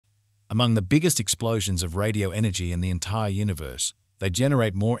Among the biggest explosions of radio energy in the entire universe, they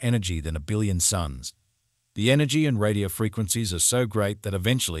generate more energy than 1 billion suns. The energy and radio frequencies are so great that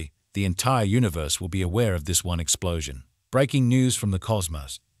eventually the entire universe will be aware of this one explosion. Breaking news from the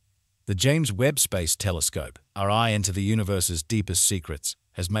cosmos. The James Webb Space Telescope, our eye into the universe's deepest secrets,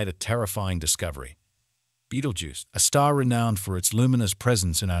 has made a terrifying discovery. Betelgeuse, a star renowned for its luminous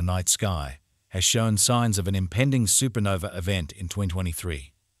presence in our night sky, has shown signs of an impending supernova event in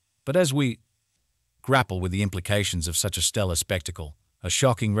 2023. But as we grapple with the implications of such a stellar spectacle, a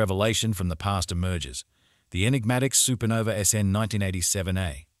shocking revelation from the past emerges: the enigmatic supernova SN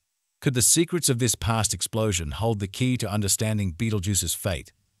 1987A. Could the secrets of this past explosion hold the key to understanding Betelgeuse's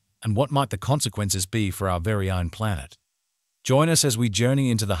fate? And what might the consequences be for our very own planet? Join us as we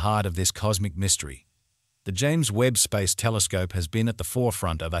journey into the heart of this cosmic mystery. The James Webb Space Telescope has been at the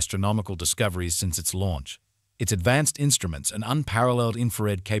forefront of astronomical discoveries since its launch. Its advanced instruments and unparalleled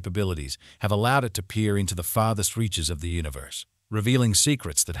infrared capabilities have allowed it to peer into the farthest reaches of the universe, revealing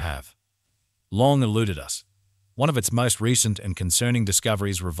secrets that have long eluded us. One of its most recent and concerning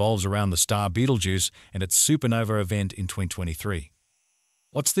discoveries revolves around the star Betelgeuse and its supernova event in 2023.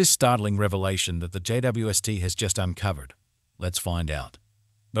 What's this startling revelation that the JWST has just uncovered? Let's find out.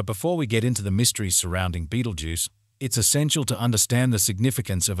 But before we get into the mysteries surrounding Betelgeuse, it's essential to understand the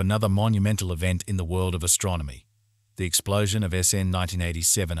significance of another monumental event in the world of astronomy: the explosion of SN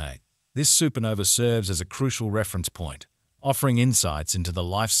 1987A. This supernova serves as a crucial reference point, offering insights into the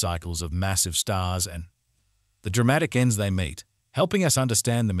life cycles of massive stars and the dramatic ends they meet, helping us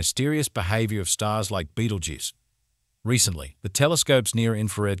understand the mysterious behavior of stars like Betelgeuse. Recently, the telescope's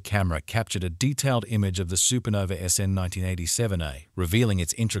near-infrared camera captured a detailed image of the supernova SN 1987A, revealing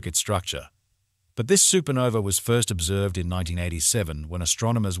its intricate structure. But this supernova was first observed in 1987 when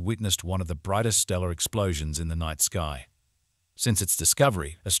astronomers witnessed one of the brightest stellar explosions in the night sky. Since its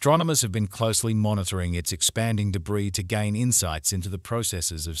discovery, astronomers have been closely monitoring its expanding debris to gain insights into the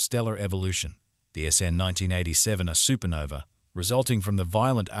processes of stellar evolution. The SN 1987, a supernova, resulting from the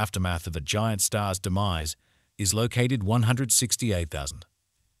violent aftermath of a giant star's demise, is located 168,000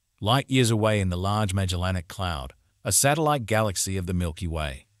 light-years away in the Large Magellanic Cloud, a satellite galaxy of the Milky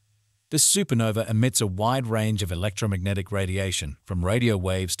Way. This supernova emits a wide range of electromagnetic radiation, from radio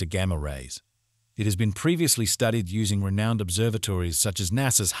waves to gamma rays. It has been previously studied using renowned observatories such as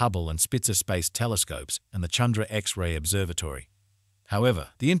NASA's Hubble and Spitzer space telescopes and the Chandra X-ray Observatory. However,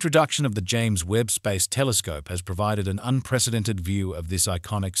 the introduction of the James Webb Space Telescope has provided an unprecedented view of this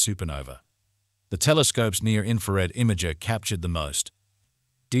iconic supernova. The telescope's near-infrared imager captured the most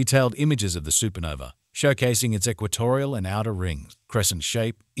detailed images of the supernova, showcasing its equatorial and outer rings, crescent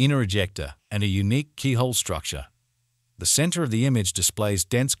shape, inner ejecta, and a unique keyhole structure. The center of the image displays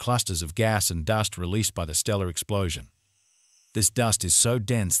dense clusters of gas and dust released by the stellar explosion. This dust is so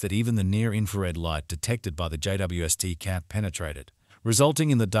dense that even the near-infrared light detected by the JWST can't penetrate it, resulting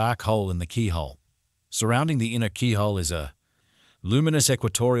in the dark hole in the keyhole. Surrounding the inner keyhole is a luminous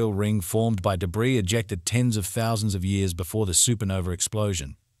equatorial ring formed by debris ejected tens of thousands of years before the supernova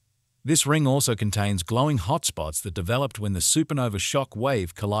explosion. This ring also contains glowing hotspots that developed when the supernova shock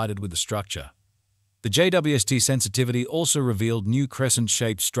wave collided with the structure. The JWST sensitivity also revealed new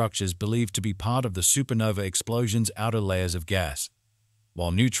crescent-shaped structures believed to be part of the supernova explosion's outer layers of gas.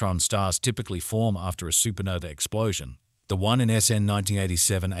 While neutron stars typically form after a supernova explosion, the one in SN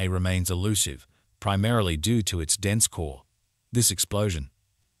 1987A remains elusive, primarily due to its dense core. This explosion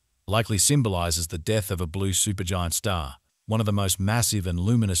likely symbolizes the death of a blue supergiant star, one of the most massive and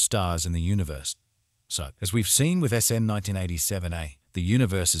luminous stars in the universe. So, as we've seen with SN 1987A, the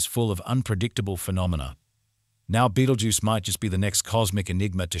universe is full of unpredictable phenomena. Now Betelgeuse might just be the next cosmic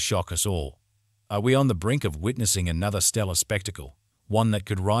enigma to shock us all. Are we on the brink of witnessing another stellar spectacle, one that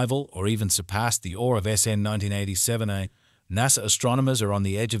could rival or even surpass the awe of SN 1987A? NASA astronomers are on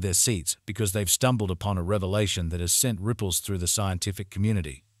the edge of their seats because they've stumbled upon a revelation that has sent ripples through the scientific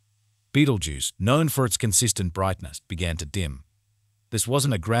community. Betelgeuse, known for its consistent brightness, began to dim. This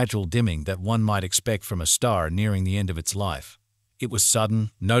wasn't a gradual dimming that one might expect from a star nearing the end of its life. It was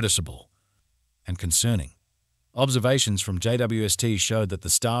sudden, noticeable, and concerning. Observations from JWST showed that the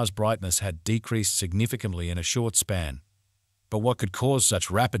star's brightness had decreased significantly in a short span. But what could cause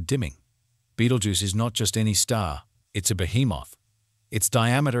such rapid dimming? Betelgeuse is not just any star. It's a behemoth. Its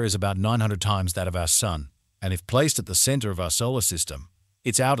diameter is about 900 times that of our Sun, and if placed at the center of our solar system,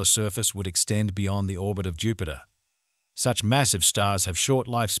 its outer surface would extend beyond the orbit of Jupiter. Such massive stars have short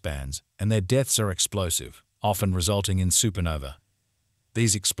lifespans, and their deaths are explosive, often resulting in supernova.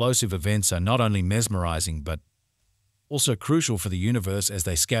 These explosive events are not only mesmerizing but also crucial for the universe as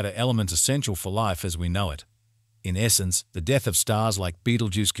they scatter elements essential for life as we know it. In essence, the death of stars like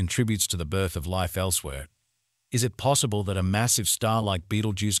Betelgeuse contributes to the birth of life elsewhere. Is it possible that a massive star like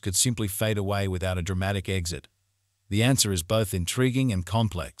Betelgeuse could simply fade away without a dramatic exit? The answer is both intriguing and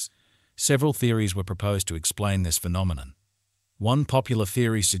complex. Several theories were proposed to explain this phenomenon. One popular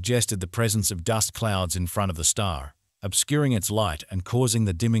theory suggested the presence of dust clouds in front of the star, obscuring its light and causing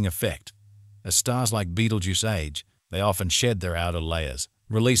the dimming effect. As stars like Betelgeuse age, they often shed their outer layers,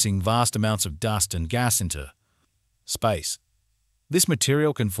 releasing vast amounts of dust and gas into space. This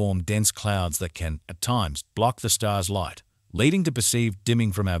material can form dense clouds that can, at times, block the star's light, leading to perceived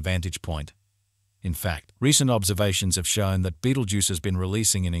dimming from our vantage point. In fact, recent observations have shown that Betelgeuse has been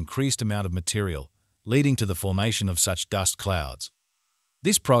releasing an increased amount of material, leading to the formation of such dust clouds.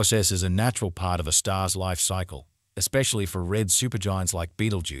 This process is a natural part of a star's life cycle, especially for red supergiants like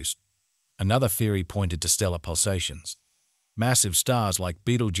Betelgeuse. Another theory pointed to stellar pulsations. Massive stars like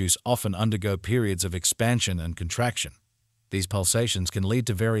Betelgeuse often undergo periods of expansion and contraction. These pulsations can lead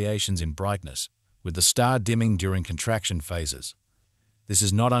to variations in brightness, with the star dimming during contraction phases. This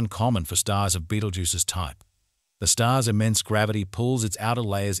is not uncommon for stars of Betelgeuse's type. The star's immense gravity pulls its outer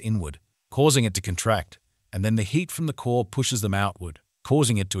layers inward, causing it to contract, and then the heat from the core pushes them outward,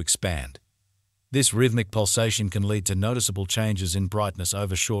 causing it to expand. This rhythmic pulsation can lead to noticeable changes in brightness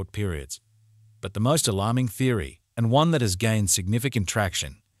over short periods. But the most alarming theory, and one that has gained significant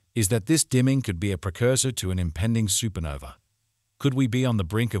traction, is that this dimming could be a precursor to an impending supernova. Could we be on the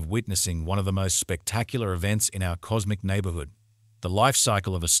brink of witnessing one of the most spectacular events in our cosmic neighborhood? The life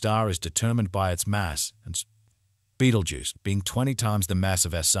cycle of a star is determined by its mass, and Betelgeuse, being 20 times the mass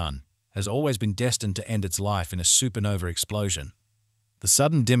of our Sun, has always been destined to end its life in a supernova explosion. The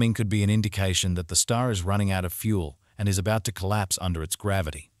sudden dimming could be an indication that the star is running out of fuel and is about to collapse under its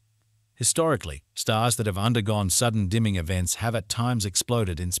gravity. Historically, stars that have undergone sudden dimming events have at times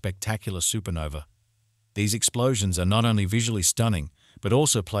exploded in spectacular supernova. These explosions are not only visually stunning, but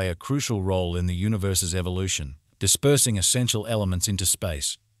also play a crucial role in the universe's evolution, dispersing essential elements into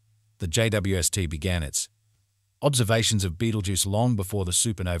space. The JWST began its observations of Betelgeuse long before the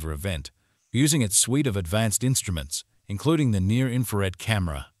supernova event, using its suite of advanced instruments, including the near-infrared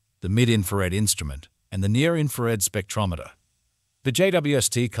camera, the mid-infrared instrument, and the near-infrared spectrometer. The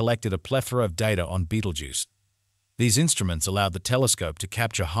JWST collected a plethora of data on Betelgeuse. These instruments allowed the telescope to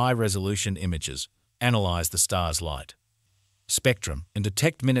capture high-resolution images, analyze the star's light spectrum, and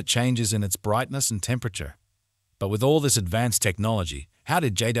detect minute changes in its brightness and temperature. But with all this advanced technology, how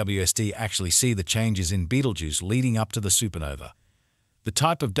did JWST actually see the changes in Betelgeuse leading up to the supernova? The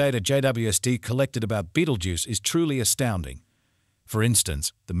type of data JWST collected about Betelgeuse is truly astounding. For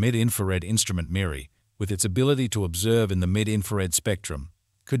instance, the mid-infrared instrument MIRI, with its ability to observe in the mid-infrared spectrum,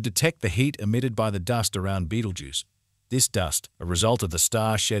 could detect the heat emitted by the dust around Betelgeuse. This dust, a result of the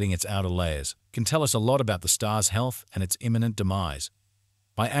star shedding its outer layers, can tell us a lot about the star's health and its imminent demise.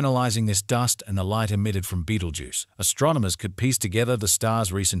 By analyzing this dust and the light emitted from Betelgeuse, astronomers could piece together the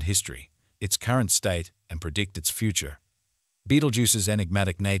star's recent history, its current state, and predict its future. Betelgeuse's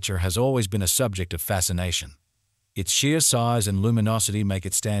enigmatic nature has always been a subject of fascination. Its sheer size and luminosity make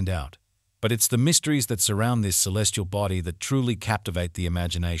it stand out, but it's the mysteries that surround this celestial body that truly captivate the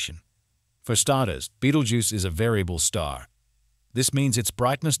imagination. For starters, Betelgeuse is a variable star. This means its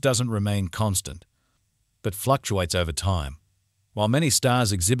brightness doesn't remain constant, but fluctuates over time. While many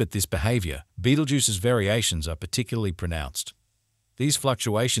stars exhibit this behavior, Betelgeuse's variations are particularly pronounced. These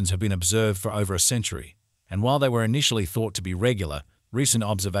fluctuations have been observed for over a century, and while they were initially thought to be regular, recent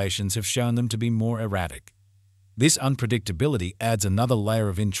observations have shown them to be more erratic. This unpredictability adds another layer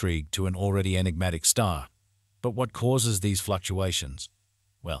of intrigue to an already enigmatic star. But what causes these fluctuations?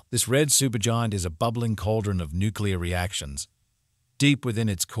 Well, this red supergiant is a bubbling cauldron of nuclear reactions. Deep within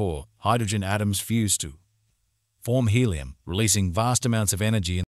its core, hydrogen atoms fuse to form helium, releasing vast amounts of energy